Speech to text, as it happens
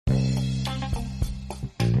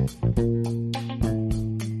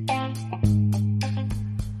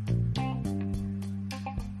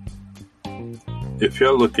If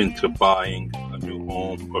you're looking to buying a new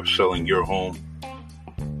home or selling your home,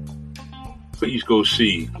 please go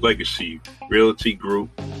see Legacy Realty Group,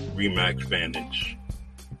 Remax Vantage,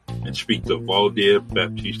 and speak to Valdir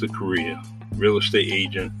Baptista Correa, real estate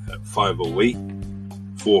agent at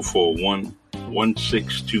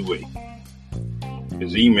 508-441-1628.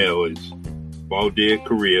 His email is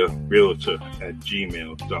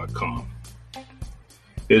valdircorrearealtor@gmail.com.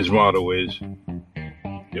 His motto is,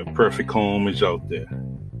 "Your perfect home is out there.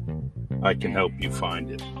 I can help you find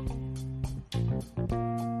it."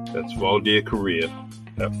 That's Valdir Correa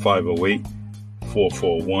at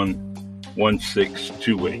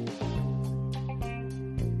 508-441-1628.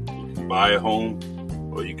 You can buy a home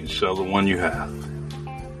or you can sell the one you have.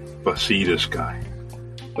 But see this guy.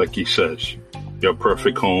 Like he says, your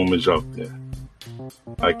perfect home is out there.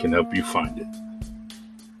 I can help you find it.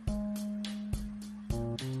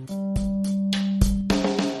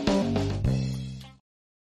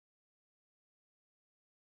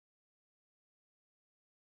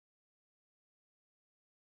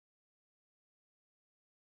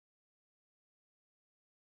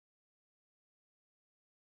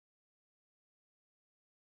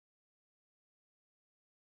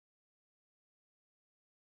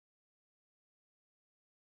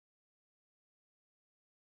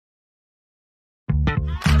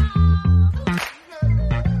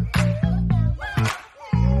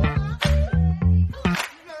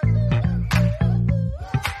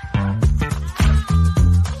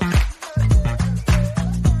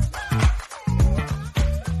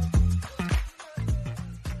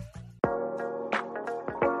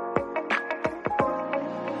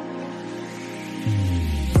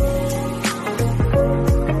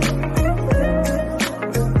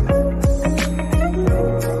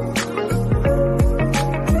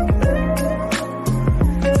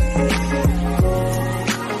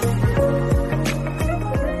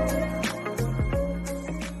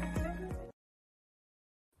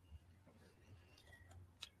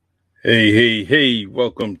 Hey,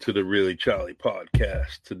 welcome to the Really Charlie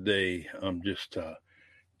podcast. Today, I'm just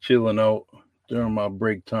chilling out during my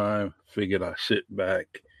break time. Figured I'd sit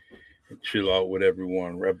back and chill out with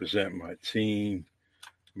everyone, represent my team,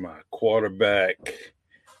 my quarterback.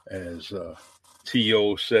 As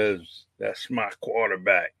T.O. says, that's my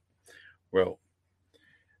quarterback. Well,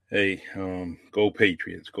 hey, go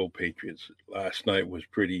Patriots, go Patriots. Last night was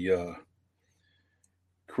pretty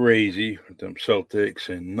crazy with them Celtics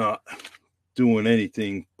and not doing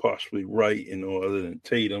anything possibly right, other than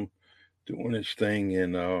Tatum doing his thing.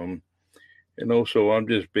 And also I'm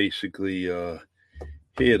just basically here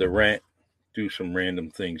to rant, do some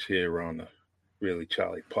random things here on the Really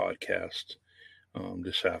Charlie podcast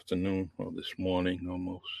this afternoon or this morning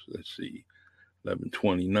almost. Let's see,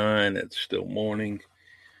 11:29. It's still morning.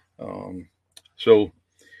 So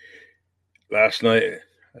last night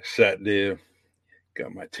I sat there,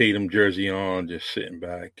 got my Tatum jersey on, just sitting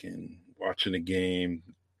back and watching the game,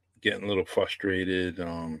 getting a little frustrated.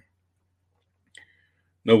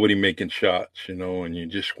 Nobody making shots, and you're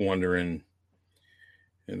just wondering,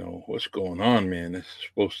 what's going on, man? This is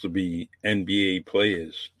supposed to be NBA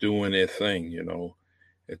players doing their thing,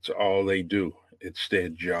 It's all they do. It's their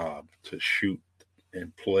job to shoot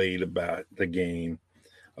and play the game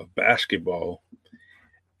of basketball.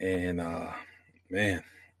 And, man,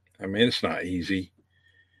 I mean, it's not easy.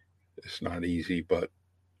 It's not easy, but,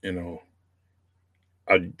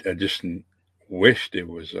 I just wish there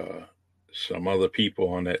was some other people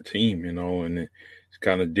on that team, and it's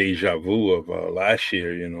kind of deja vu of last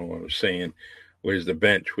year, I was saying, where's the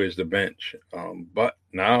bench? Where's the bench? But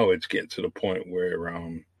now it's getting to the point where,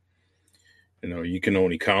 you can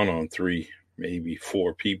only count on 3, maybe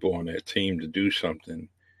 4 people on that team to do something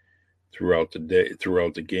throughout the day,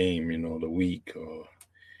 throughout the game, the week.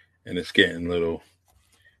 And it's getting a little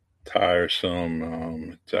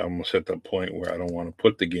tiresome. It's almost at the point where I don't want to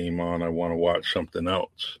put the game on. I want to watch something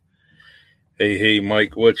else. Hey,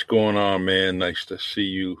 Mike, what's going on, man? Nice to see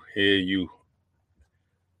you, hear you.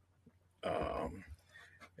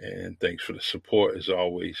 And thanks for the support as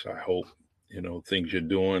always. I hope, things you're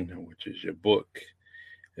doing, which is your book,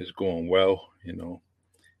 is going well,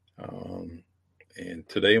 and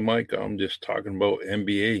today, Mike, I'm just talking about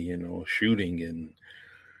NBA, shooting and,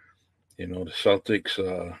 the Celtics,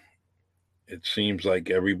 it seems like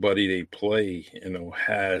everybody they play,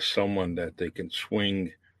 has someone that they can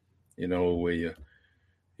swing, where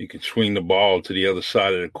you can swing the ball to the other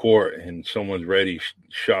side of the court and someone's ready,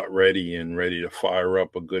 shot ready and ready to fire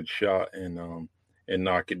up a good shot and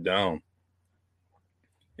knock it down.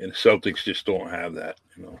 And the Celtics just don't have that,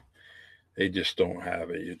 you know. They just don't have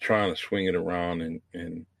it. You're trying to swing it around,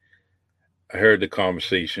 and I heard the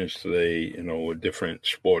conversations today, you know, with different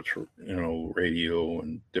sports, you know, radio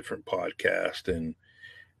and different podcasts, and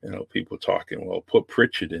you know, people talking. Well, put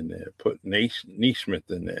Pritchard in there, put Neesmith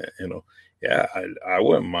in there. You know, yeah, I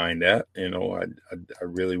wouldn't mind that. You know, I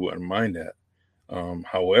really wouldn't mind that.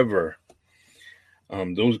 However,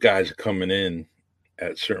 those guys are coming in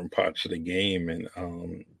at certain parts of the game, and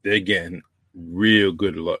they're getting real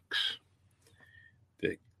good looks.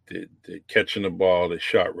 They're catching the ball, they're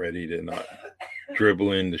shot ready, they're not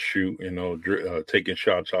dribbling to shoot, you know, taking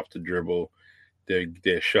shots off the dribble.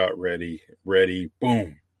 They're shot ready,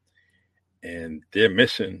 boom, and they're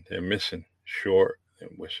missing short, they're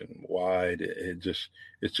missing wide. It's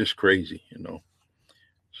just crazy, you know.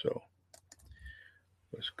 So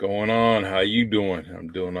what's going on? How you doing?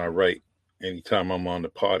 I'm doing all right. Anytime I'm on the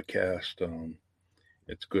podcast,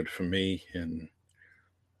 it's good for me. And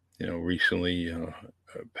you know, recently,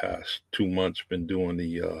 past 2 months, been doing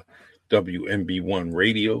the WMB1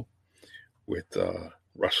 radio with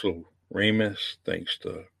Russell Ramus, thanks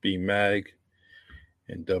to B Mag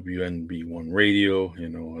and WNB1 radio, you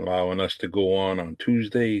know, allowing us to go on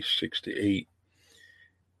Tuesdays, 6 to 8,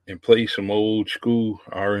 and play some old school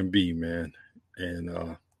R&B, man. And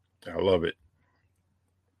I love it.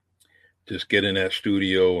 Just get in that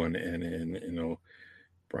studio, and you know,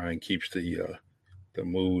 Brian keeps the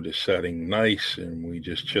mood, the setting nice, and we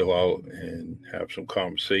just chill out and have some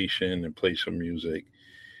conversation and play some music.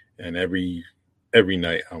 And every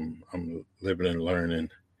night I'm living and learning,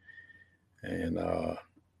 and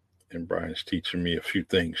Brian's teaching me a few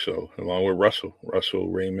things. So along with Russell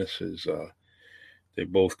Ramus is they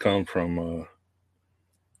both come from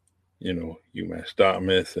you know, UMass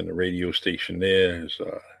Dartmouth, and the radio station there is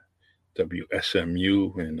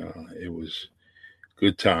WSMU, and it was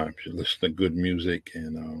good times. You listen to good music,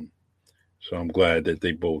 and so I'm glad that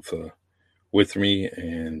they both with me,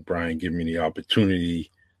 and Brian gave me the opportunity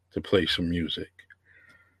to play some music.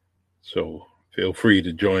 So feel free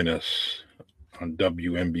to join us on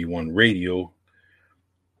WMB1 Radio,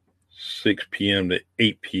 6 p.m. to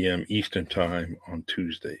 8 p.m. Eastern Time on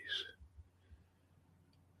Tuesdays.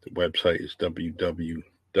 The website is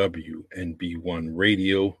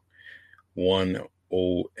www.nb1radio,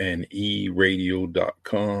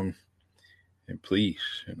 1oneradio.com. And please,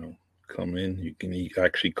 you know, come in. You can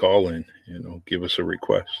actually call in, you know, give us a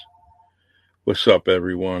request. What's up,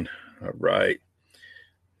 everyone? All right.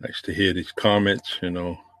 Nice to hear these comments. You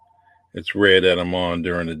know, it's rare that I'm on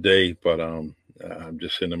during the day, but I'm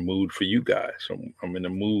just in the mood for you guys. I'm in the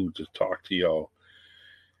mood to talk to y'all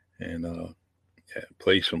and yeah,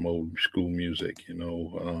 play some old school music, you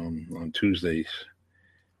know, on Tuesdays.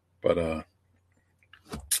 But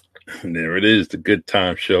there it is, the Good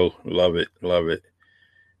Time Show. Love it, love it.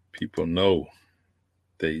 People know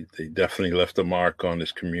they definitely left a mark on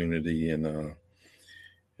this community, and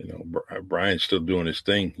you know, Brian's still doing his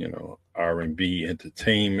thing. You know, R&B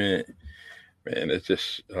entertainment, man. It's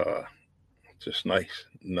just nice.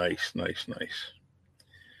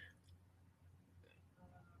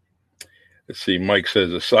 Let's see. Mike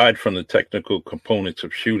says, aside from the technical components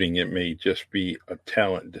of shooting, it may just be a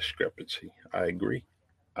talent discrepancy. I agree.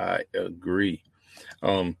 The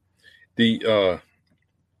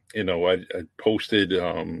you know, I posted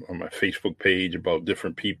on my Facebook page about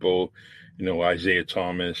different people. You know, Isaiah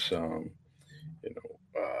Thomas. You know,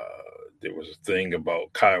 there was a thing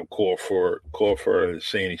about Kyle Korver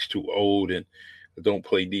saying he's too old and don't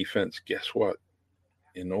play defense. Guess what?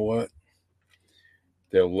 You know what?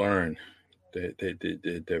 They'll learn.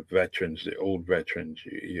 They're veterans. They're old veterans.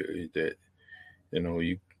 You know,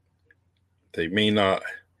 they may not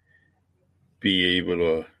be able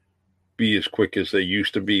to be as quick as they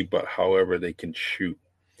used to be, but however, they can shoot.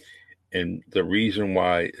 And the reason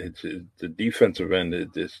why it's the defensive end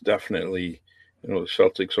is definitely, you know, the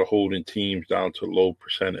Celtics are holding teams down to low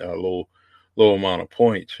amount of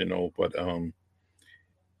points, you know, but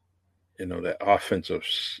you know, that offensive,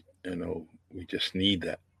 you know, we just need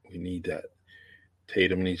that. We need that.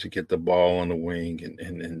 Tatum needs to get the ball on the wing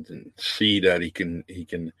and see that he can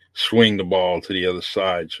swing the ball to the other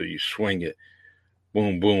side. So you swing it,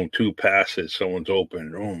 boom, boom, 2 passes, someone's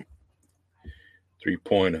open, boom,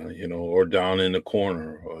 3-pointer, you know, or down in the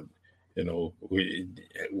corner, or you know,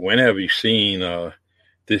 when have you seen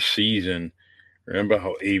this season? Remember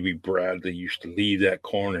how Avery Bradley used to leave that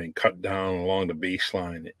corner and cut down along the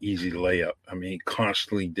baseline, easy layup. I mean, he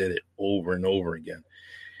constantly did it over and over again.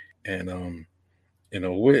 And you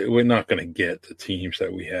know, we're not going to get the teams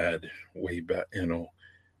that we had way back, you know,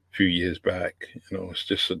 a few years back. You know, it's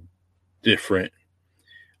just a different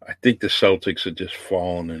I think the Celtics are just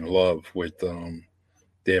falling in love with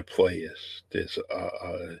their players. There's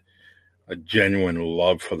a genuine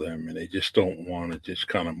love for them, and they just don't want to just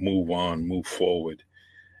kind of move on, move forward.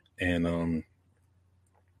 And I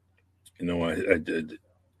did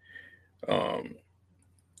the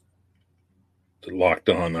Locked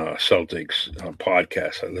On Celtics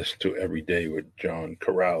podcast. I listen to every day with John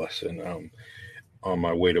Corrales, and on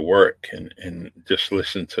my way to work, and just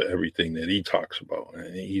listen to everything that he talks about.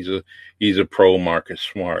 And he's a pro Marcus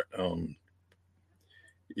Smart,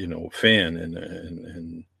 fan,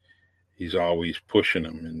 and he's always pushing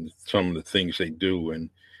them and some of the things they do.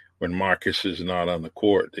 And when Marcus is not on the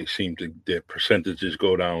court, they seem to their percentages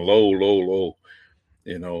go down low,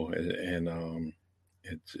 and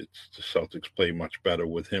it's the Celtics play much better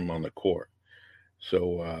with him on the court.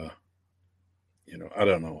 So I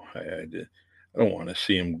don't know. I don't want to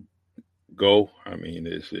see him go. I mean,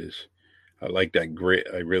 I like that grit,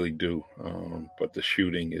 I really do. But the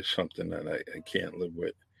shooting is something that I can't live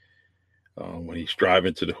with. When he's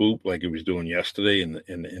driving to the hoop like he was doing yesterday, and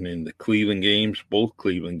in the Cleveland games, both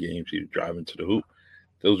Cleveland games, he was driving to the hoop.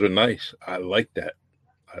 Those are nice. I like that.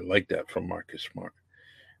 I like that from Marcus Smart.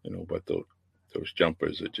 But those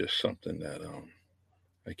jumpers are just something that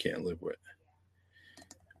I can't live with.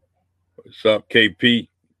 What's up, KP?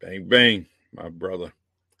 Bang bang, my brother.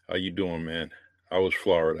 How you doing, man? How was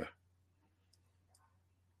Florida?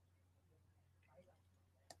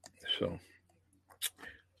 So,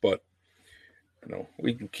 but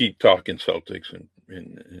we can keep talking Celtics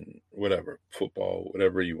and whatever, football,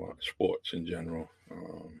 whatever you want, sports in general,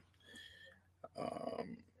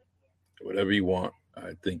 whatever you want.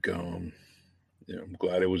 I think I'm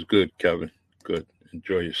glad it was good, Kevin. Good.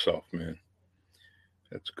 Enjoy yourself, man.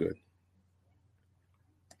 That's good.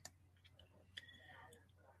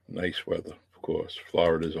 Nice weather, of course.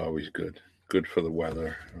 Florida is always good. Good for the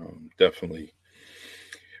weather, definitely.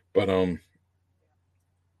 But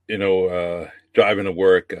driving to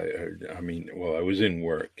work. I was in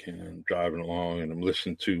work and I'm driving along and I'm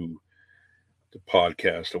listening to the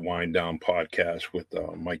podcast, the Wind Down podcast with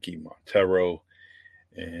Mikey Montero,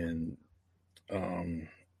 and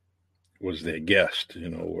was their guest.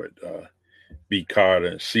 With B. Carter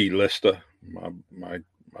and C. Lister, my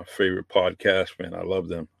favorite podcast. Man, I love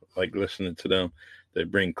them. I like listening to them. They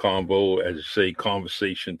bring convo, as you say,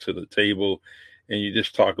 conversation to the table, and you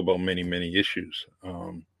just talk about many, many issues.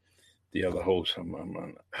 The other host, I'm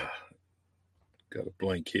on, got a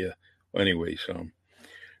blank here. Anyways,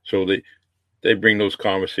 so they bring those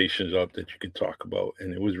conversations up that you can talk about,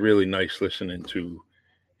 and it was really nice listening to,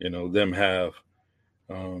 them have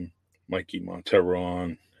Mikey Montero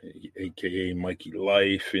on, aka Mikey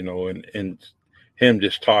Life, and him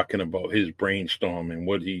just talking about his brainstorm and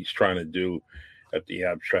what he's trying to do at the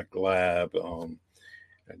Abstract Lab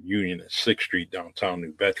at Union at 6th Street, downtown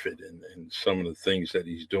New Bedford, and some of the things that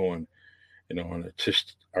he's doing, on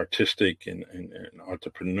artistic and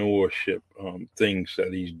entrepreneurship things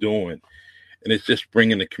that he's doing. And it's just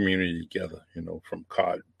bringing the community together, from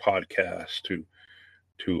podcasts to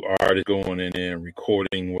artists going in there and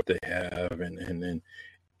recording what they have, and then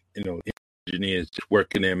engineers just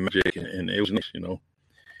working their magic, and it was nice,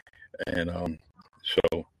 and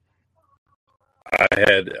so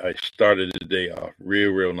I started the day off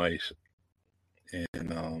real nice,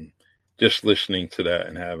 and just listening to that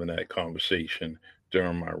and having that conversation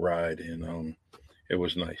during my ride, and it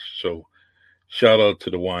was nice. So shout out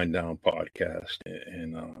to the Wind Down podcast,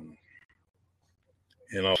 and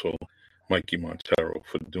also Mikey Montero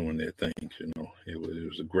for doing their things. It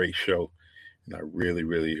was a great show, and I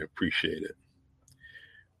really appreciate it.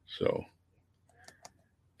 So,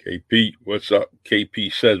 KP, what's up?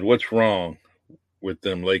 KP says, what's wrong with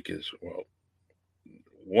them Lakers? Well,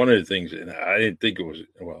 one of the things, and I didn't think it was,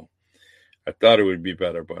 well, I thought it would be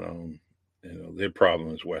better, but their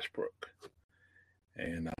problem is Westbrook,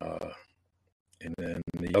 and then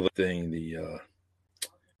the other thing,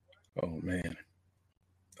 oh man,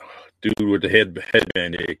 dude with the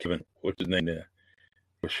headband there, Kevin, what's his name there?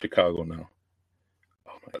 With Chicago now.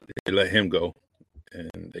 Oh my God, they let him go,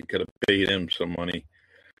 and they could have paid him some money.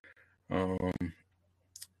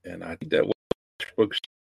 And I think that was Westbrook's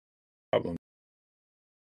problem.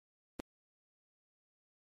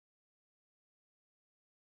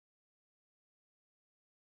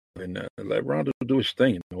 And let Rondo do his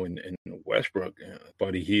thing, and Westbrook,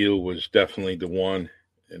 Buddy Hield was definitely the one,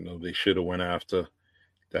 they should have went after.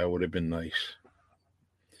 That would have been nice.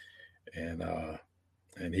 And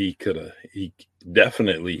he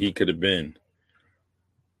definitely could have been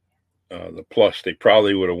the plus. They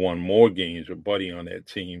probably would have won more games with Buddy on that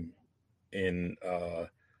team in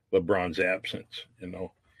LeBron's absence,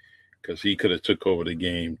 because he could have took over the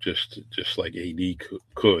game just like AD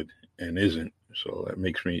could and isn't. So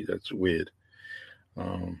that's weird.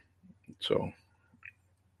 So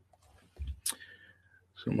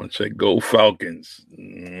someone said, "Go Falcons."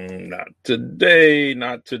 Not today.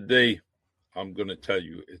 Not today. I'm gonna tell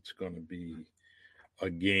you, it's gonna be a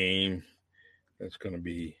game that's gonna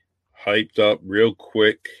be hyped up real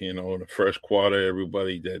quick. In the first quarter,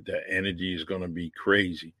 everybody that energy is gonna be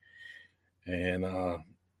crazy, and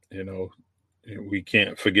you know we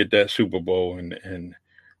can't forget that Super Bowl, and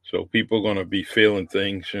so people are gonna be feeling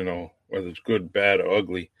things. Whether it's good, bad, or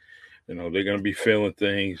ugly. They're going to be feeling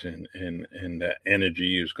things, and that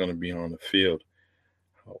energy is going to be on the field.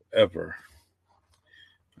 However,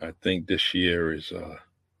 I think this year is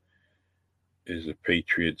the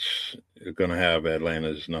Patriots are going to have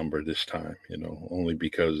Atlanta's number this time. Only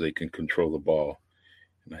because they can control the ball,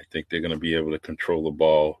 and I think they're going to be able to control the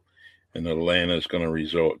ball, and Atlanta is going to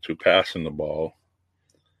resort to passing the ball,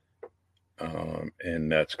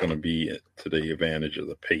 and that's going to be to the advantage of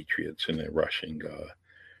the Patriots in their rushing.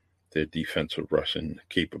 Their defensive rushing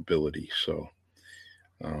capability. So,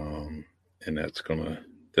 and that's gonna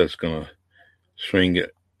swing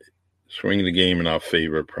the game in our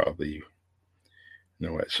favor probably,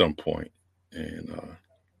 at some point. And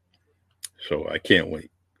so I can't wait.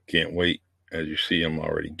 As you see, I'm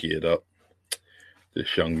already geared up.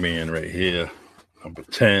 This young man right here, number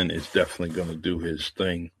 10, is definitely going to do his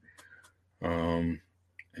thing, and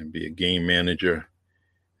be a game manager,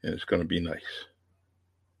 and it's going to be nice.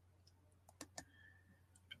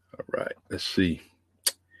 All right, let's see.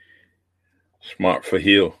 Smart for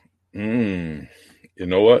heel. You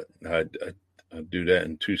know what? I do that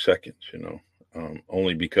in 2 seconds.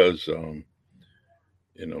 Only because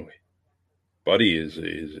Buddy is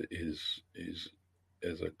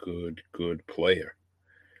a good player,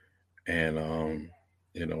 and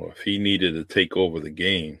if he needed to take over the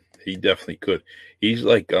game, he definitely could. He's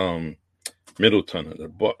like Middleton of the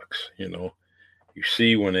Bucks. You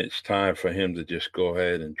see when it's time for him to just go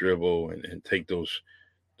ahead and dribble and take those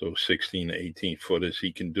 16 to 18 footers,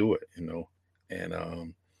 he can do it, and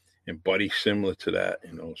Buddy's similar to that,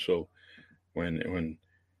 so when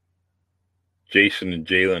Jason and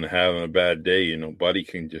Jalen are having a bad day, Buddy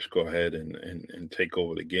can just go ahead and take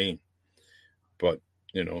over the game. But,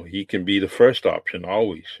 he can be the first option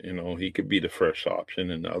always, he could be the first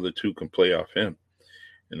option and the other two can play off him,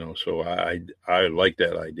 so I like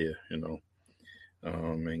that idea, and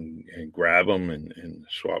grab them and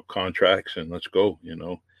swap contracts and let's go,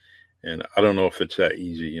 and I don't know if it's that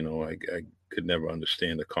easy, I could never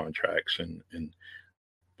understand the contracts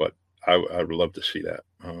but I would love to see that.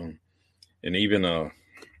 And even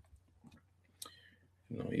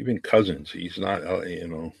even Cousins, he's not,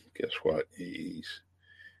 guess what? He's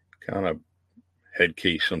kind of head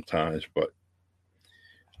case sometimes, but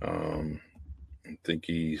I think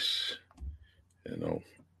he's, I don't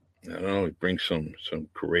know, he brings some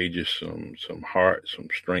courageous, some heart, some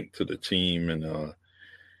strength to the team, and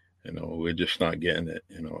we're just not getting it.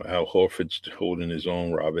 Al Horford's holding his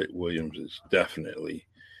own. Robert Williams is definitely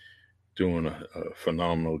doing a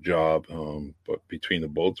phenomenal job. But between the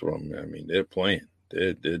both of them, I mean, they're playing.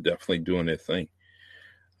 They're definitely doing their thing.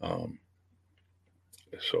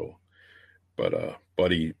 So, but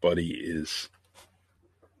Buddy is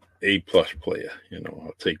A+ player.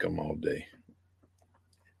 I'll take him all day,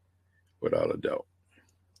 without a doubt.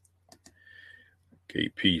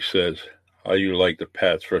 KP says, "How you like the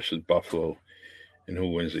Pats versus Buffalo, and who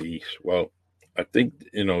wins the East?" Well, I think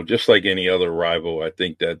just like any other rival, I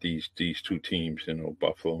think that these two teams,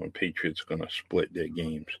 Buffalo and Patriots, are going to split their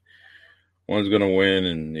games. One's going to win,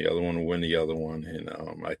 and the other one will win the other one, and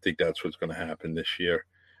I think that's what's going to happen this year,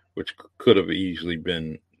 which could have easily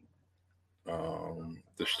been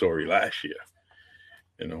the story last year.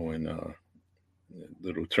 And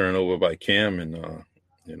little turnover by Cam, and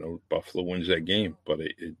Buffalo wins that game, but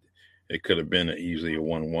it could have been easily a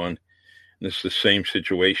 1-1. This is the same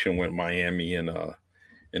situation with Miami and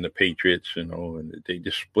the Patriots, and they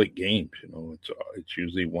just split games. It's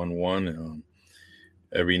usually 1-1.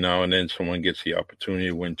 Every now and then, someone gets the opportunity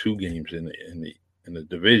to win 2 games in the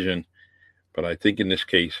division, but I think in this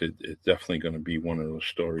case, it's definitely going to be one of those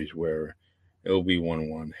stories where it'll be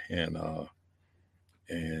 1-1,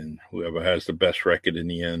 and whoever has the best record in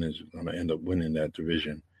the end is going to end up winning that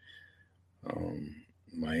division.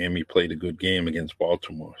 Miami played a good game against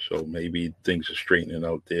Baltimore, so maybe things are straightening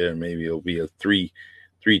out there. Maybe it'll be a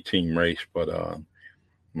three-team race, but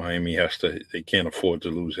Miami they can't afford to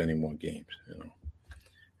lose any more games.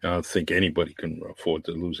 I don't think anybody can afford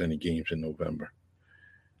to lose any games in November.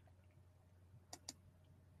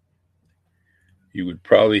 you would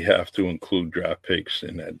probably have to include draft picks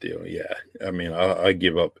in that deal. Yeah, I mean, I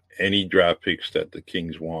give up any draft picks that the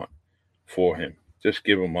Kings want for him. Just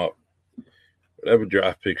give them up. Whatever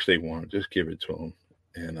draft picks they want, just give it to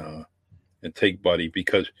him, and take Buddy,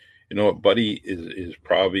 because you know what, Buddy is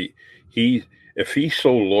probably he if he's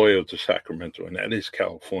so loyal to Sacramento, and that is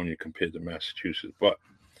California compared to Massachusetts, but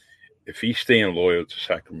if he's staying loyal to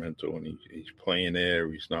Sacramento and he's playing there,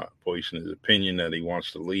 he's not voicing his opinion that he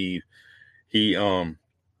wants to leave. He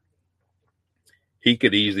he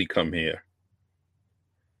could easily come here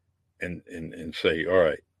and say, all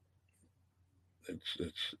right,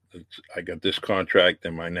 I got this contract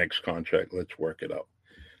and my next contract. Let's work it out.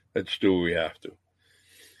 Let's do what we have to.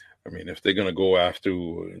 I mean, if they're gonna go after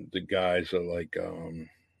the guys are like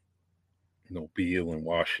Beal and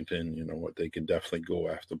Washington, you know what, they can definitely go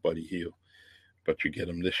after Buddy Hield, but you get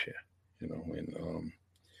him this year, and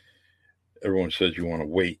everyone says you want to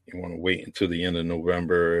wait. You want to wait until the end of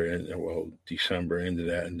November and December into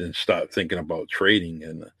that, and then start thinking about trading.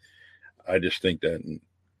 And I just think that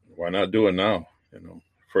why not do it now?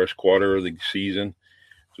 First quarter of the season,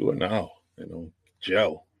 do it now.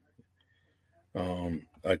 Gel.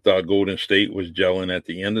 I thought Golden State was gelling at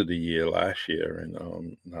the end of the year last year,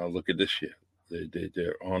 and now look at this year.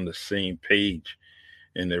 They're on the same page,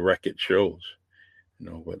 and their record shows.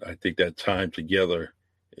 But I think that time together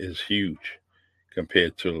is huge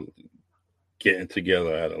compared to getting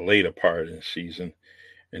together at a later part of the season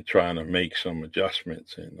and trying to make some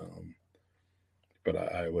adjustments. But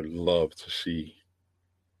I would love to see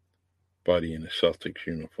Buddy in the Celtics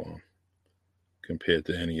uniform compared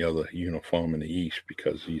to any other uniform in the East,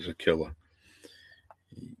 because he's a killer.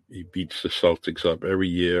 He beats the Celtics up every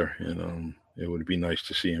year, and it would be nice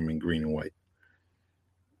to see him in green and white.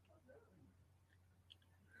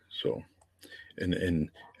 So, and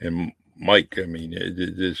Mike, I mean,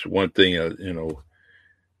 there's one thing, the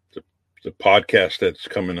podcast that's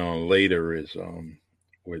coming on later is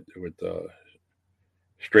with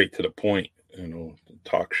Straight to the Point, the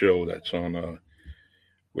talk show that's on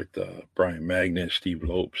with Brian Magnus, Steve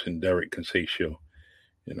Lopes, and Derek Consaccio.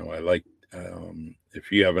 I like, if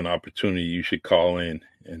you have an opportunity, you should call in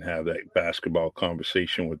and have that basketball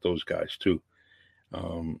conversation with those guys too.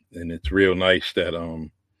 And it's real nice that,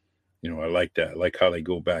 I like that. I like how they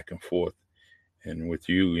go back and forth. And with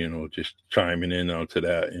you, just chiming in onto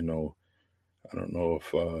that, I don't know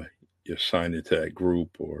if you're signed into that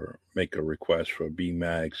group or make a request for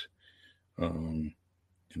BMAG's,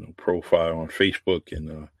 profile on Facebook.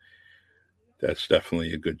 And that's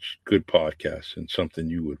definitely a good podcast and something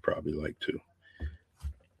you would probably like to.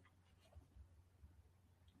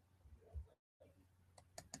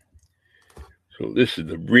 So this is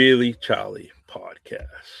the Really Charlie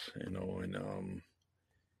podcast, and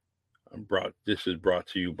this is brought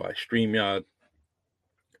to you by StreamYard,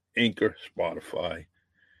 Anchor, Spotify,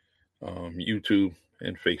 YouTube,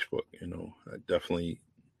 and Facebook. I definitely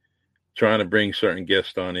trying to bring certain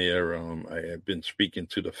guests on air. I have been speaking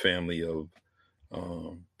to the family of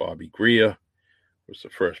Bobby Greer, was the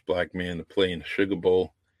first black man to play in the Sugar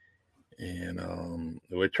Bowl. And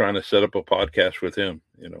we're trying to set up a podcast with him.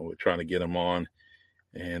 We're trying to get him on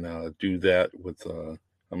and do that with, I'm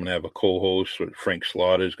going to have a co-host with Frank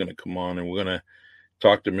Slaughter is going to come on, and we're going to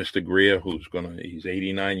talk to Mr. Greer, he's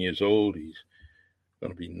 89 years old. He's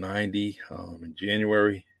going to be 90 in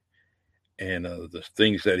January. And the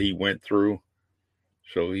things that he went through.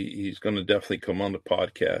 So he's going to definitely come on the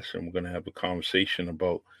podcast, and we're going to have a conversation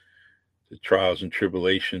about the trials and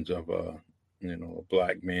tribulations of a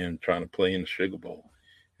black man trying to play in the Sugar Bowl,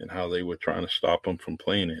 and how they were trying to stop him from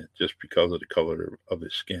playing it just because of the color of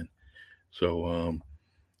his skin. So,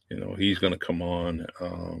 he's going to come on.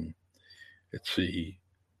 Let's see.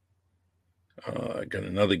 I got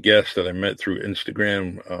another guest that I met through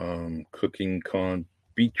Instagram, Cooking Con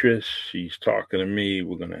Beatrice. She's talking to me.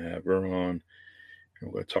 We're going to have her on. And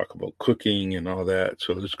we're going to talk about cooking and all that.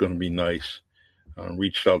 So it's going to be nice.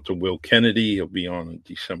 Reached out to Will Kennedy. He'll be on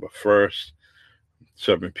December 1st,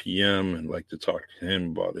 7 p.m. and like to talk to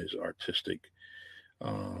him about his artistic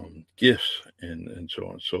gifts and so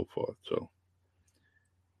on and so forth. So,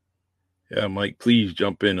 yeah, Mike, please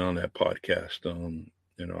jump in on that podcast.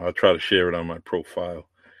 I'll try to share it on my profile.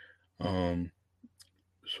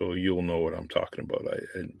 So you'll know what I'm talking about.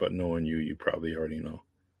 But knowing you probably already know.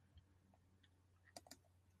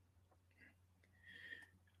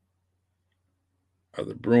 Are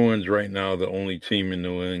the Bruins right now the only team in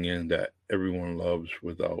New England that everyone loves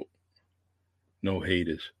without no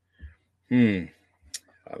haters? I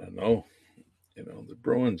don't know. The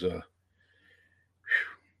Bruins are.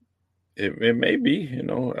 It may be.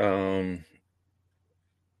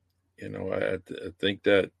 I think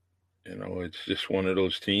that it's just one of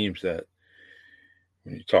those teams that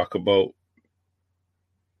when you talk about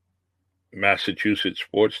Massachusetts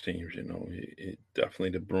sports teams, definitely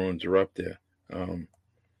the Bruins are up there. Um,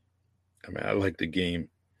 I mean, I like the game.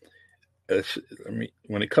 It's, I mean,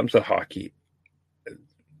 when it comes to hockey,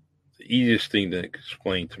 the easiest thing to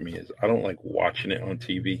explain to me is I don't like watching it on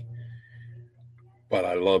TV, but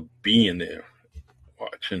I love being there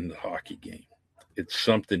watching the hockey game. It's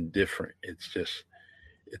something different.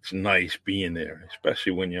 It's nice being there,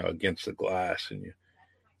 especially when you're against the glass and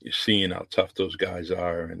you're seeing how tough those guys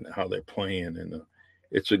are and how they're playing, and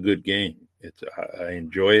it's a good game. I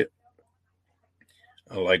enjoy it.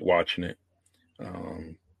 I like watching it,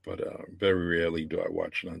 but very rarely do I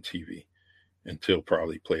watch it on TV until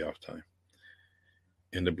probably playoff time.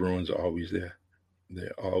 And the Bruins are always there.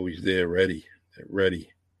 They're always there, ready. They're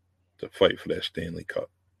ready to fight for that Stanley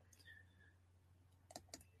Cup.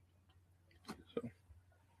 So,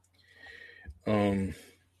 um,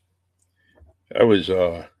 I was,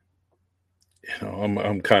 I'm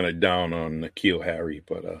kind of down on Nikhil Harry,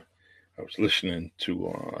 but I was listening to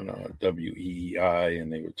on WEEI,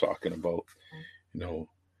 and they were talking about, you know,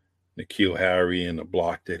 Nikhil Harry and the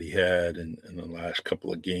block that he had in the last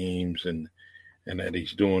couple of games, and that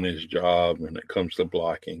he's doing his job when it comes to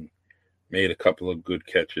blocking. Made a couple of good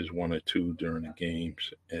catches, one or two during the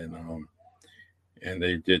games, and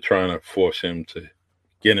they're trying to force him to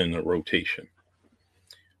get in the rotation.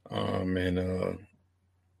 And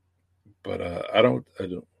but I don't,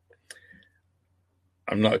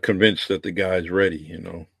 I'm not convinced that the guy's ready.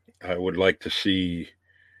 I would like to see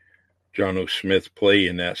John O. Smith play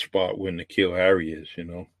in that spot where Nikhil Harry is.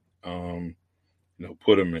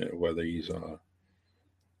 Put him in whether he's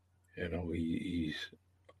he's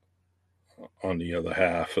on the other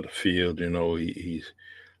half of the field. He's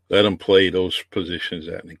let him play those positions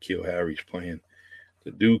that Nikhil Harry's playing.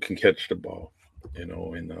 The dude can catch the ball,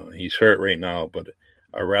 and he's hurt right now, but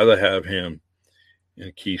I'd rather have him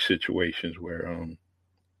in key situations where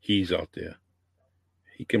he's out there.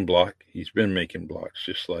 He can block. He's been making blocks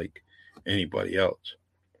just like anybody else.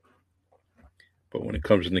 But when it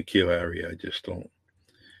comes to Nikhil Harry, I just don't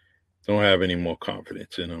have any more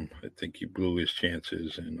confidence in him. I think he blew his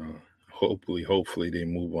chances, and hopefully they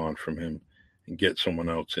move on from him and get someone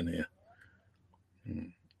else in there,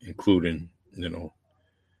 including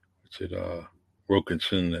what's it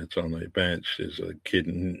Wilkinson that's on the bench. There's a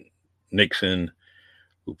kid Nixon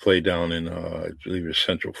who played down in I believe it's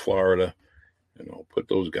Central Florida. Put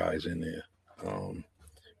those guys in there.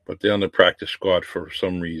 But they're on the practice squad for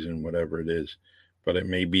some reason, whatever it is. But it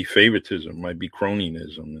may be favoritism, might be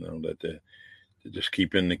cronyism, that they're just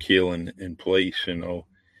keeping the keel in place, and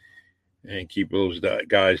keep those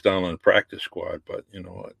guys down on the practice squad. But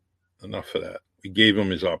enough of that. We gave him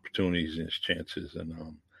his opportunities and his chances,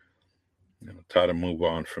 and try to move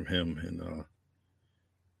on from him, and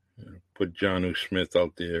put John O. Smith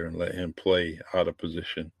out there and let him play out of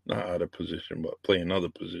position, not out of position, but play another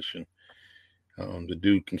position. The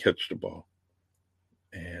dude can catch the ball,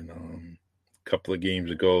 and a couple of games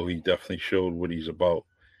ago, he definitely showed what he's about.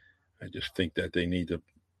 I just think that they need to,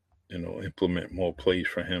 implement more plays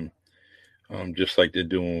for him, just like they're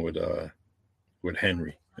doing with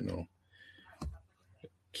Henry.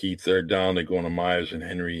 Key third down, they're going to Myers and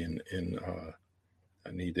Henry, and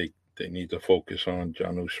they need to focus on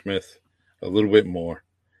John O. Smith a little bit more,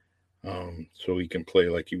 so he can play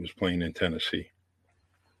like he was playing in Tennessee.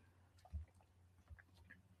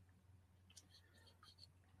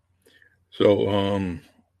 So,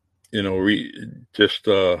 just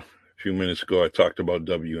a few minutes ago, I talked about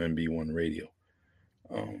WMB1 radio.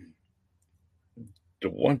 Um, the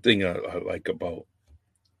one thing I like about,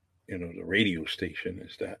 the radio station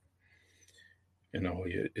is that,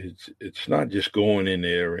 it's not just going in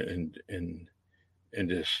there and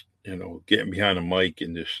just, getting behind a mic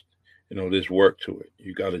and just, there's work to it.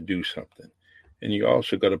 You got to do something. And you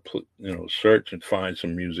also got to, search and find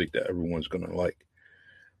some music that everyone's going to like.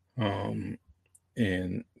 And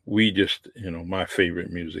we just, my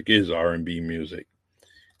favorite music is R&B music,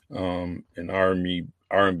 and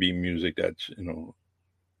R&B music that's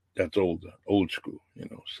old school,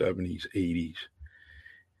 70s, 80s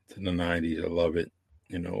to the 90s. I love it,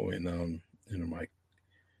 and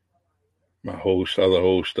my other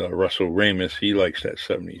host, Russell Ramus, he likes that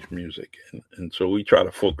 70s music, and so we try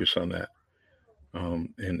to focus on that,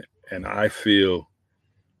 and I feel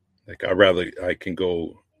like I can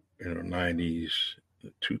go 90s,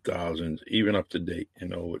 2000s, even up to date,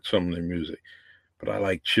 with some of the music. But I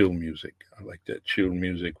like chill music. I like that chill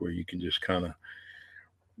music where you can just kind of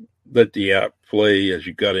let the app play as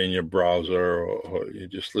you got it in your browser, or you're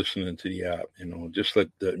just listening to the app. Just let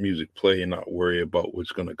the music play and not worry about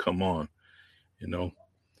what's going to come on. You know.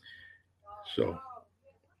 So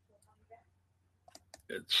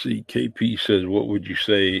let's see. KP says, "What would you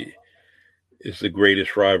say is the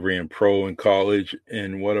greatest rivalry in pro and college,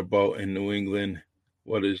 and what about in New England?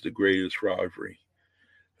 What is the greatest rivalry?"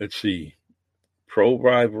 Let's see. Pro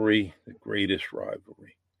rivalry, the greatest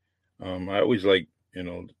rivalry. I always like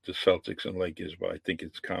the Celtics and Lakers, but I think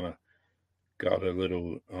it's kind of got a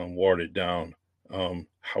little watered down.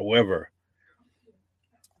 However,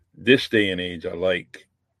 this day and age, I like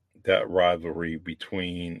that rivalry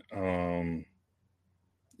between. I'm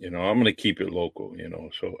going to keep it local.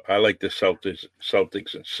 So I like the Celtics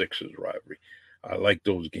and Sixers rivalry. I like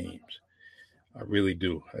those games. I really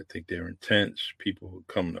do. I think they're intense. People who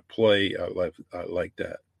come to play. I like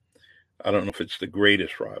that. I don't know if it's the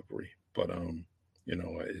greatest rivalry, but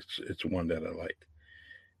it's one that I like.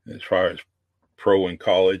 As far as pro and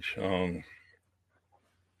college,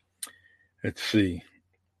 let's see.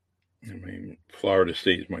 I mean, Florida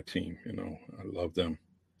State is my team. I love them.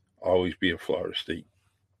 Always be a Florida State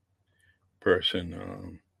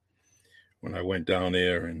person. When I went down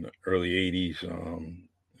there in the early '80s,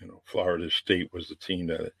 Florida State was the team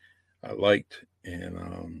that I liked, and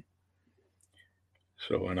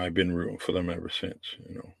and I've been rooting for them ever since.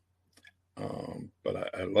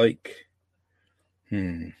 But I like.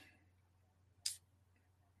 Hmm,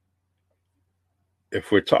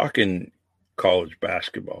 if we're talking college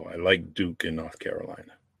basketball, I like Duke and North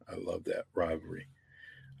Carolina. I love that rivalry.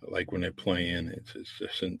 I like when they're playing. It's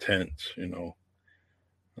just intense.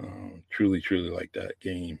 Truly, truly like that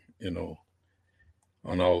game.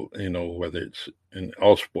 On all whether it's in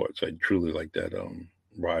all sports, I truly like that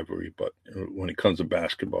rivalry. But when it comes to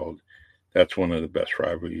basketball, that's one of the best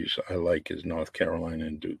rivalries I like is North Carolina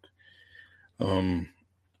and Duke. Um,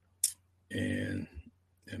 and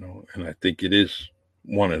and I think it is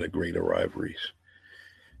one of the greater rivalries.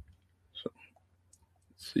 So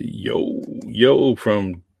let's see, yo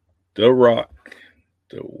from The Rock,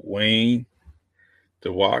 Dwayne,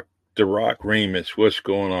 The Rock Ramus. What's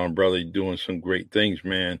going on, brother? You're doing some great things,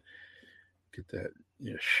 man. Get that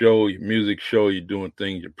your show, your music show. You're doing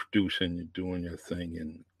things. You're producing. You're doing your thing,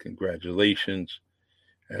 and congratulations.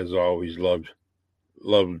 As always, love,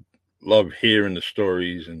 love hearing the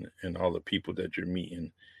stories and all the people that you're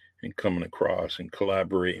meeting and coming across and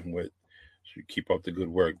collaborating with. So you keep up the good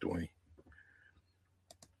work, Dwayne.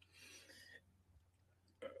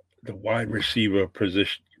 The wide receiver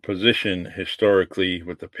position historically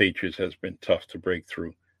with the Patriots has been tough to break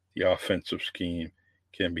through. The offensive scheme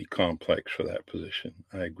can be complex for that position.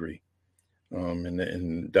 I agree.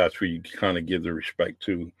 And that's where you kind of give the respect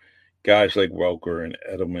to guys like Welker and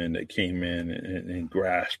Edelman that came in and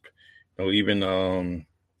grasped. Even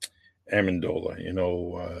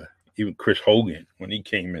Amendola. Even Chris Hogan when he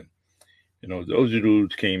came in. Those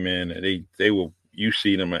dudes came in and they were you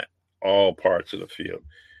see them at all parts of the field,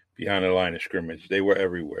 behind the line of scrimmage. They were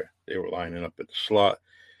everywhere. They were lining up at the slot,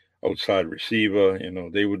 outside receiver.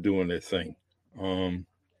 They were doing their thing. And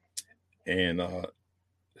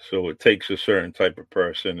so it takes a certain type of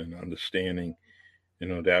person and understanding.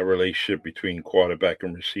 That relationship between quarterback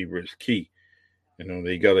and receiver is key.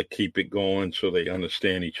 They got to keep it going so they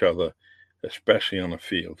understand each other, especially on the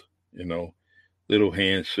field. Little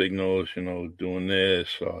hand signals, doing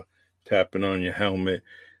this, tapping on your helmet,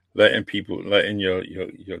 letting your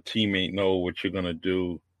teammate know what you're gonna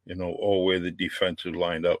do, or where the defensive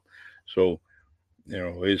lined up. So,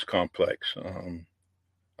 it's complex.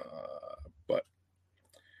 But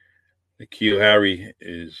Nikhil Harry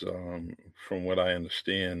is, from what I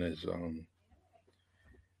understand, is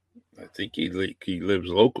I think he lives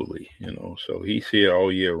locally, so he's here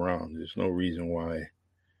all year round. There's no reason why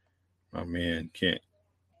my man can't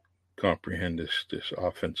comprehend this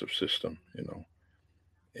offensive system,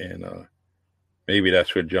 and maybe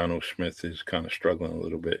that's where John O. Smith is kind of struggling a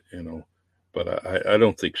little bit, but I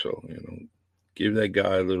don't think so. Give that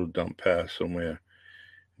guy a little dump pass somewhere,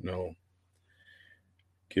 you know,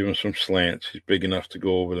 give him some slants. He's big enough to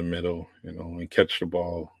go over the middle, and catch the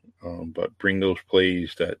ball. But bring those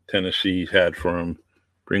plays that Tennessee's had for him,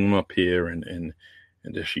 bring him up here and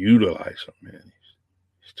just utilize him, man.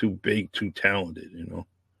 He's too big, too talented.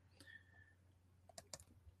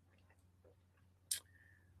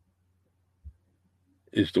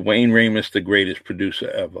 Is Dwayne Ramus the greatest producer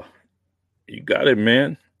ever? You got it,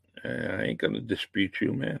 man. I ain't gonna dispute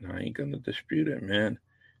you, man. I ain't gonna dispute it, man.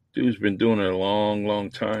 Dude's been doing it a long,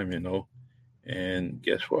 long time, And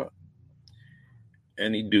guess what?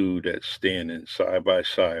 Any dude that's standing side by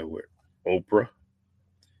side with Oprah,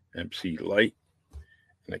 MC Light,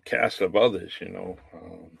 and a cast of others.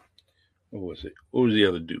 What was it? What was the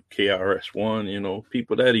other dude? KRS-One.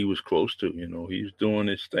 People that he was close to. He was doing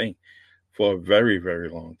his thing for a very, very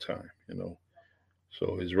long time.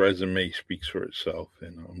 So his resume speaks for itself,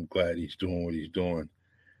 and I'm glad he's doing what he's doing,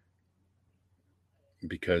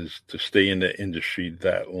 because to stay in the industry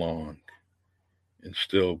that long and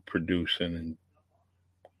still producing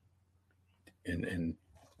and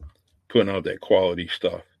putting out that quality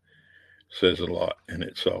stuff says a lot in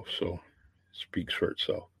itself. So it speaks for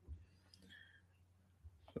itself.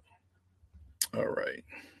 All right.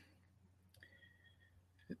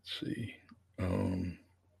 Let's see.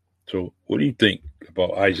 So what do you think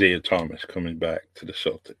about Isaiah Thomas coming back to the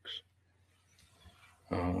Celtics?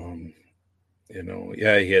 Um,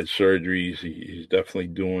 yeah, he had surgeries. He's definitely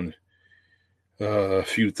doing a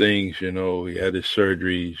few things. He had his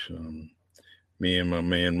surgeries. Me and my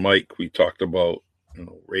man Mike, we talked about,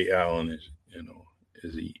 Ray Allen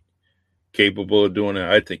is he capable of doing it?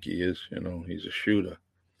 I think he is. He's a shooter,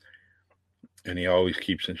 and he always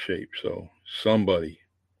keeps in shape. So somebody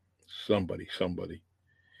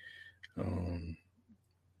um,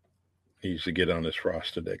 needs to get on this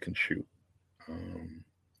roster that can shoot.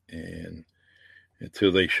 And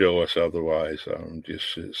until they show us otherwise, I'm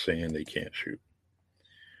just saying they can't shoot.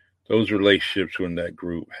 Those relationships in that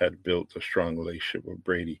group had built a strong relationship with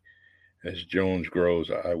Brady. As Jones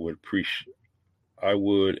grows, I would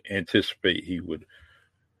anticipate he would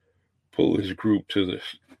pull his group to this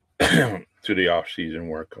to the off-season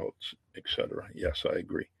workouts, etc. Yes, I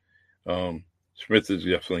agree. Smith is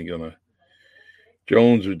definitely gonna.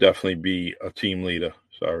 Jones would definitely be a team leader.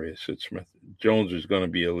 Sorry, I said Smith. Jones is going to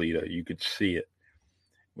be a leader. You could see it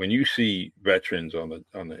when you see veterans on the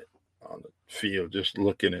field, just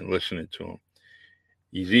looking and listening to him.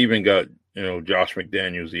 He's even got Josh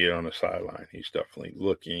McDaniels here on the sideline. He's definitely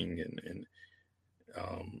looking and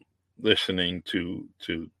listening to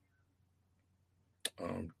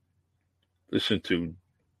listen to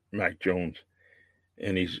Mac Jones,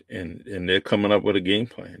 and they're coming up with a game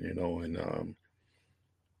plan, and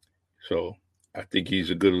so I think he's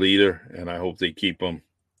a good leader, and I hope they keep him.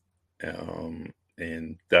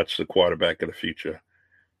 And that's the quarterback of the future.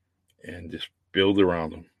 And just build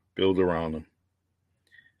around him. Build around him.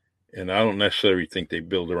 And I don't necessarily think they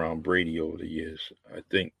build around Brady over the years. I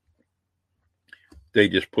think they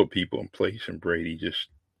just put people in place, and Brady just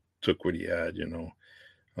took what he had.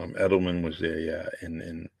 Edelman was there, yeah,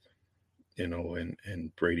 and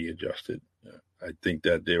Brady adjusted. I think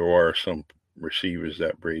that there are some receivers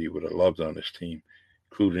that Brady would have loved on his team,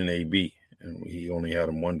 including AB, and he only had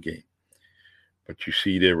him one game. But you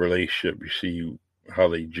see their relationship, you see how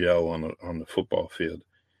they gel on the football field,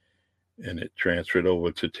 and it transferred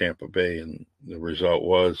over to Tampa Bay, and the result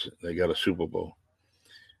was they got a Super Bowl.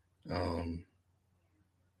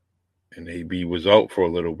 And AB was out for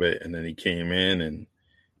a little bit, and then he came in and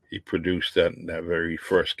he produced that very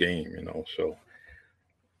first game, So,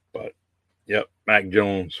 but yep, Mac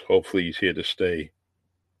Jones. Hopefully, he's here to stay.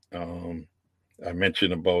 I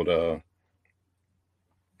mentioned about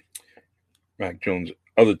Mac Jones'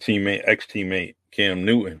 other teammate, ex-teammate Cam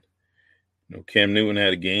Newton. Cam Newton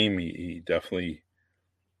had a game. He definitely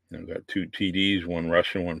got 2 TDs, one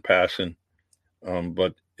rushing, one passing.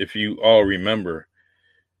 But if you all remember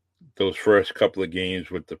those first couple of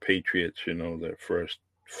games with the Patriots, their first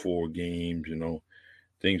 4 games,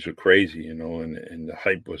 things were crazy, and the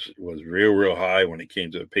hype was real high when it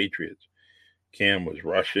came to the Patriots. Cam was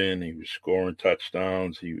rushing. He was scoring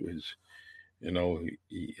touchdowns. He was,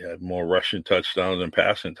 he had more rushing touchdowns than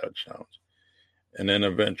passing touchdowns. And then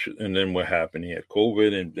what happened? He had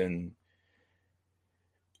COVID, and then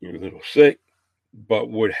he was a little sick. But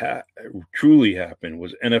what truly happened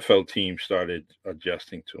was NFL teams started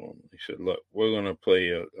adjusting to him. They said, "Look, we're going to play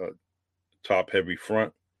a top-heavy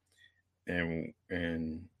front, and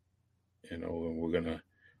we're going to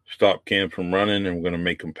stop Cam from running, and we're going to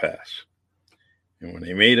make him pass." And when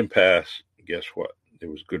they made him pass, guess what?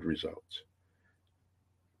 There was good results.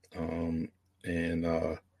 And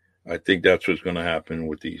I think that's what's going to happen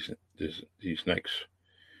with these next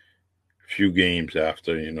few games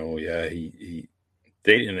after.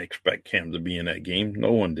 They didn't expect Cam to be in that game.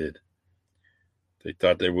 No one did. They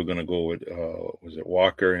thought they were going to go with was it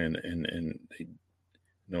Walker, and they,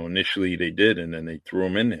 initially they did, and then they threw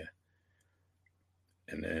him in there,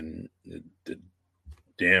 and then the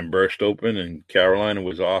dam burst open, and Carolina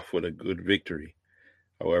was off with a good victory.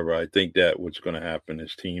 However, I think that what's going to happen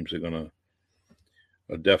is teams are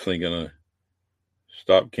definitely going to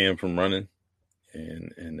stop Cam from running,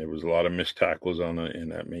 and there was a lot of missed tackles on it,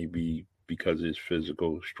 and that may be because of his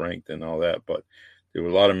physical strength and all that, but There were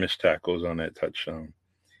a lot of missed tackles on that touchdown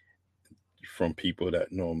from people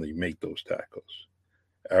that normally make those tackles.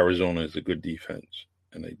 Arizona is a good defense,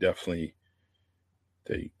 and they definitely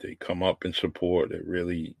they come up in support. They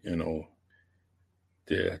really,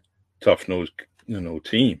 they're a tough nosed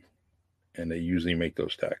team, and they usually make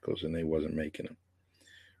those tackles, and they wasn't making them.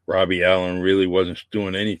 Robbie Allen really wasn't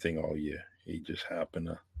doing anything all year. He just happened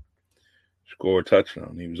to score a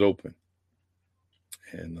touchdown. He was open,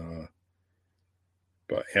 and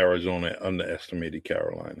but Arizona underestimated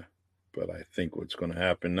Carolina. But I think what's going to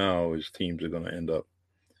happen now is teams are going to end up,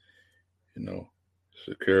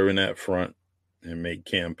 securing that front and make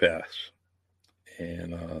Cam pass.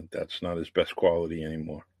 And that's not his best quality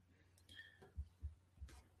anymore.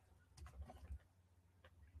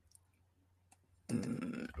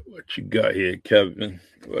 What you got here, Kevin?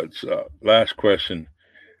 What's up? Last question.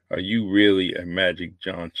 Are you really a Magic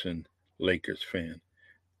Johnson Lakers fan?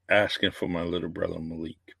 Asking for my little brother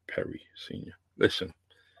Malik Perry Sr. Listen,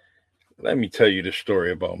 let me tell you the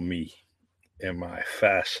story about me and my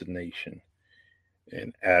fascination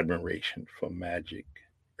and admiration for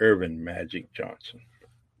Earvin Magic Johnson.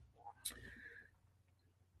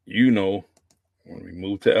 When we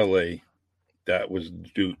moved to LA, that was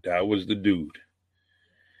the dude.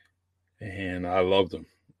 And I loved him.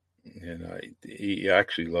 And he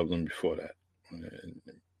actually loved him before that. When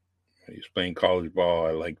he was playing college ball,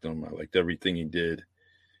 I liked him. I liked everything he did.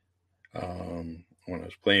 When I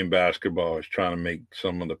was playing basketball, I was trying to make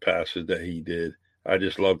some of the passes that he did. I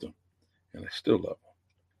just loved him. And I still love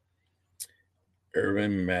him.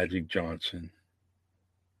 Earvin Magic Johnson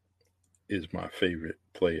is my favorite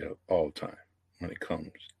player of all time when it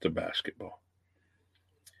comes to basketball.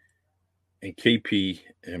 And KP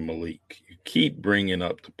and Malik, you keep bringing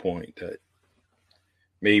up the point that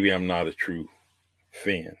maybe I'm not a true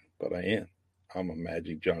fan, but I am. I'm a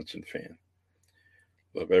Magic Johnson fan.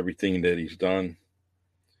 Love everything that he's done.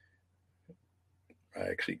 I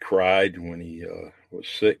actually cried when he was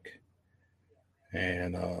sick,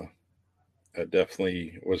 and I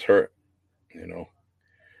definitely was hurt,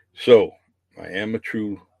 So I am a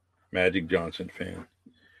true Magic Johnson fan,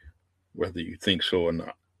 whether you think so or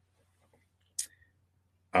not.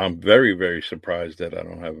 I'm very, very surprised that I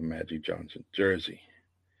don't have a Magic Johnson jersey.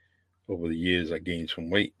 Over the years, I gained some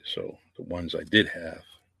weight, so the ones I did have,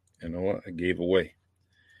 I gave away.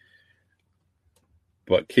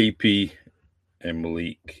 But KP and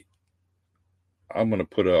Malik, I'm going to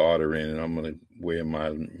put an order in, and I'm going to wear my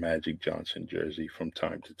Magic Johnson jersey from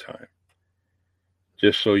time to time.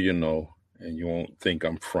 Just so you know, and you won't think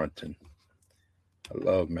I'm fronting. I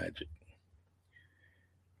love Magic.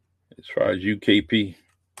 As far as you, KP,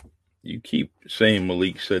 you keep saying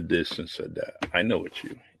Malik said this and said that. I know it's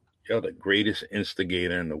you. You're the greatest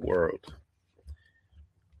instigator in the world.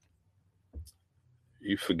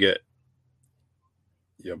 You forget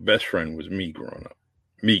your best friend was me growing up.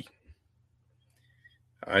 Me.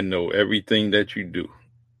 I know everything that you do.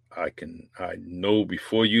 I know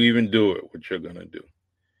before you even do it what you're going to do.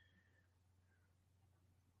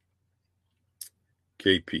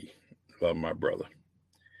 KP, love my brother.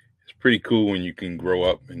 It's pretty cool when you can grow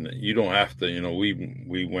up and you don't have to,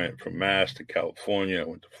 we went from Mass to California. I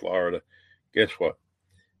went to Florida. Guess what?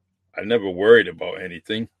 I never worried about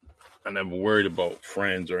anything. I never worried about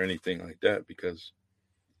friends or anything like that because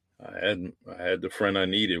I had the friend I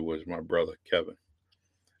needed was my brother, Kevin.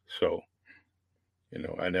 So,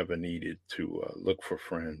 I never needed to look for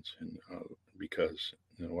friends and because,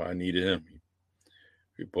 I needed him.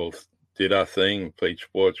 We both did our thing. We played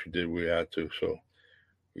sports. We did what we had to. So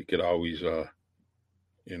we could always, go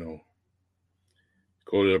to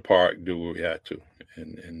the park, do what we had to.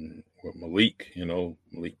 And with Malik,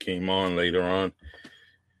 Malik came on later on,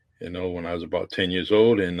 when I was about 10 years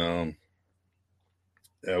old. And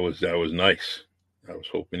that was nice. I was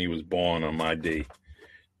hoping he was born on my day,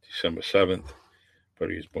 December 7th, but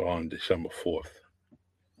he was born December 4th.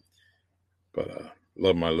 But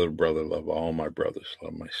love my little brother, love all my brothers,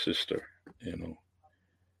 love my sister. It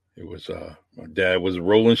was my dad was a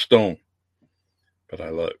Rolling Stone, but I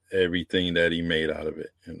love everything that he made out of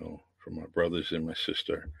it. From my brothers and my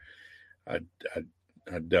sister, I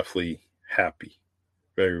definitely happy,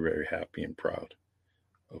 very, very happy and proud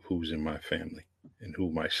of who's in my family and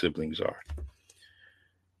who my siblings are.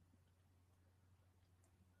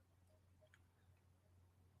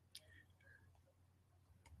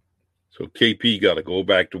 So KP got to go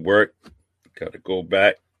back to work. Got to go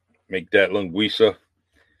back, make that linguiça.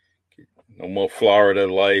 No more Florida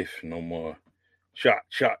life. No more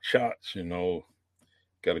shots. Got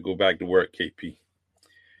to go back to work, KP.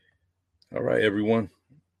 All right, everyone.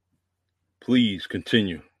 Please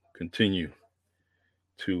continue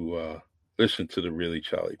to listen to the Really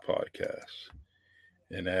Charlie podcast.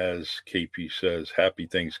 And as KP says, happy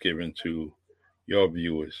Thanksgiving to your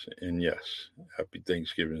viewers. And yes, happy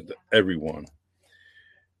Thanksgiving to everyone.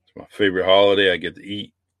 It's my favorite holiday. I get to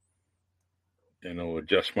eat,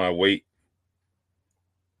 adjust my weight,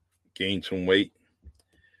 gain some weight,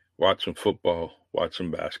 watch some football, watch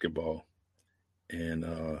some basketball. And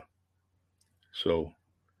so,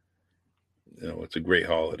 it's a great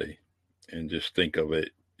holiday. And just think of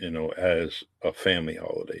it, as a family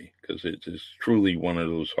holiday, because it is truly one of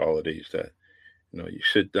those holidays that, you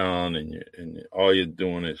sit down and all you're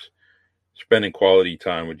doing is spending quality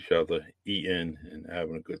time with each other, eating and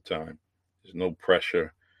having a good time. There's no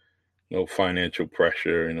pressure, no financial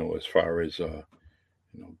pressure, as far as,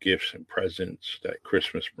 gifts and presents that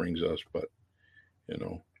Christmas brings us. But,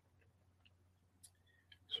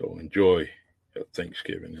 so enjoy your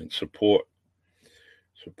Thanksgiving and support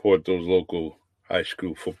those local high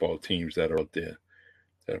school football teams that are out there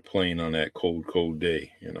that are playing on that cold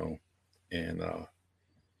day, and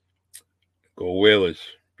go Whalers,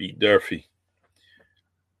 beat Durfee.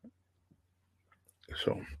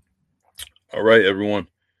 So, all right, everyone,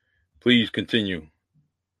 please continue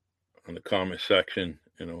on the comment section,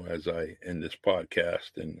 as I end this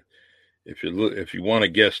podcast. And if you want a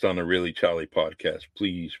guest on the Really Charlie podcast,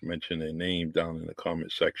 please mention their name down in the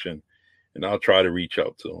comment section, and I'll try to reach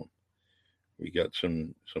out to them. We got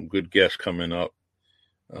some good guests coming up.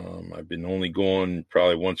 I've been only going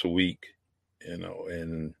probably once a week, and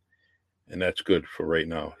that's good for right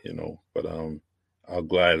now, but I'll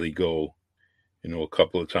gladly go, a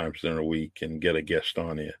couple of times during the week and get a guest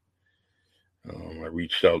on here. I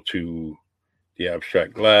reached out to the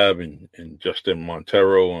Abstract Lab and Justin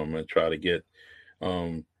Montero. I'm going to try to get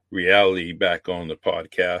Reality back on the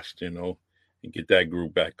podcast, and get that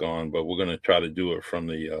group back on. But we're going to try to do it from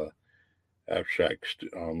the Abstract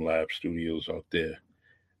Lab studios out there,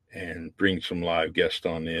 and bring some live guests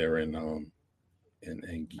on there, and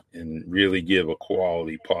really give a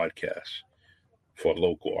quality podcast for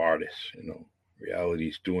local artists.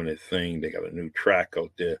 Reality's doing a thing. They got a new track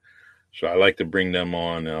out there, so I like to bring them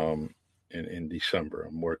on in December.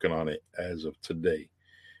 I'm working on it as of today,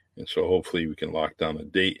 and so hopefully we can lock down a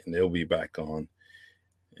date and they'll be back on.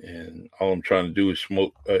 And all I'm trying to do is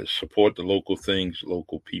support the local things,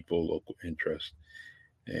 local people, local interest.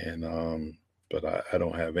 And but I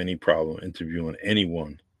don't have any problem interviewing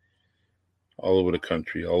anyone all over the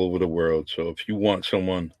country, all over the world. So if you want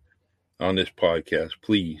someone on this podcast,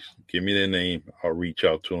 please give me their name. I'll reach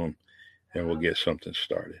out to them and we'll get something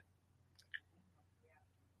started.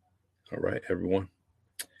 All right, everyone.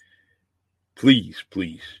 Please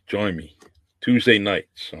join me Tuesday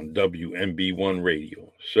nights on WMB1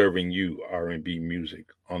 Radio, serving you R&B music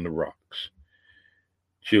on the rocks.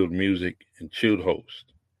 Chilled music and chilled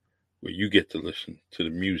host, where you get to listen to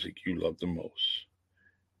the music you love the most.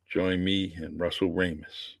 Join me and Russell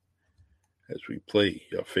Ramus as we play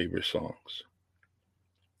your favorite songs.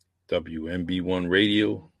 WMB1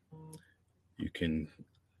 Radio, you can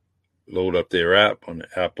load up their app on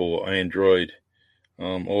the Apple or Android,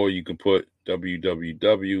 or you can put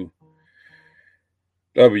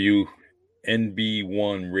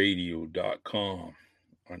www.nb1radio.com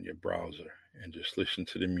on your browser and just listen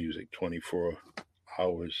to the music 24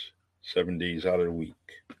 hours, 7 days out of the week.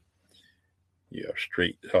 You have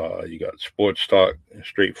you got sports talk,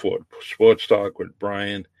 straightforward sports talk with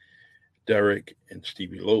Brian, Derek, and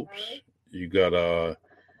Stevie Lopes. You got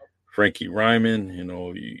Frankie Ryman.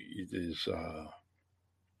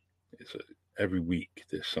 Every week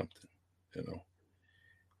there's something,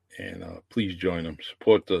 and please join them.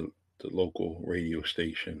 Support the local radio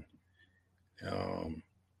station.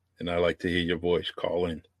 And I like to hear your voice. Call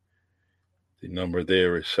in. The number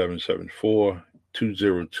there is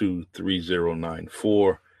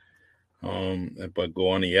 774-202-3094. But go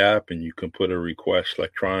on the app and you can put a request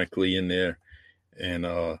electronically in there, and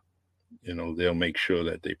they'll make sure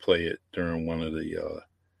that they play it during one of the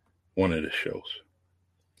shows.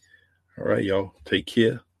 All right, y'all. Take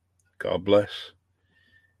care. God bless.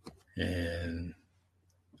 And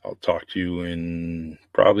I'll talk to you in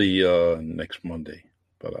probably next Monday,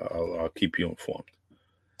 but I'll keep you informed.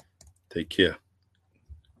 Take care.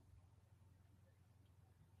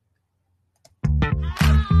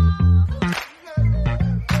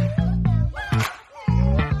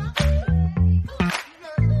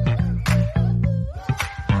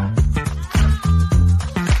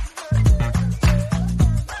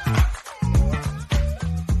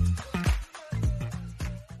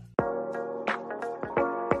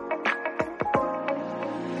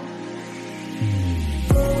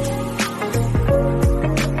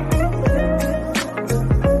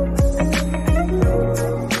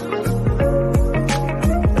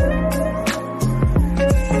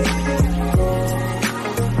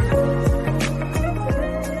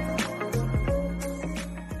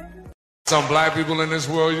 Some black people in this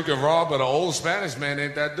world you can rob, but an old Spanish man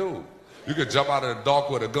ain't that dude. You could jump out of the dark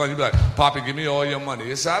with a gun. You be like, Papi, give me all your money.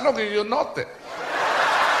 He said, I don't give you nothing.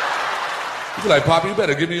 You be like, Papi, you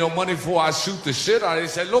better give me your money before I shoot the shit out of you. He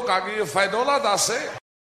said, look, I'll give you $5, that's it.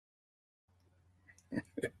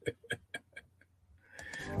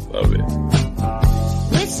 Love it.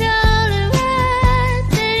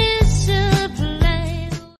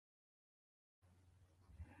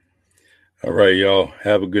 All right, y'all.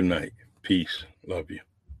 Have a good night. Peace. Love you.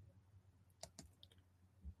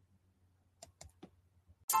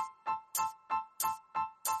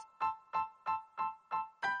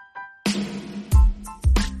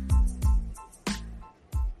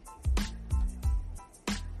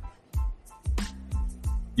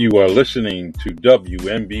 You are listening to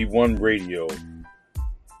WMB1 Radio,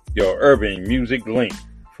 your urban music link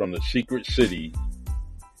from the Secret City.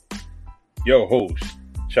 Your host,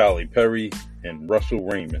 Charlie Perry and Russell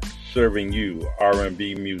Raymond, serving you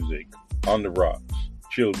R&B music on the rocks,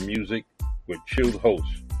 chilled music with chilled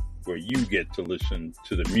hosts, where you get to listen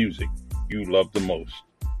to the music you love the most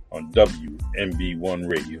on WMB1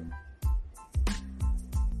 Radio.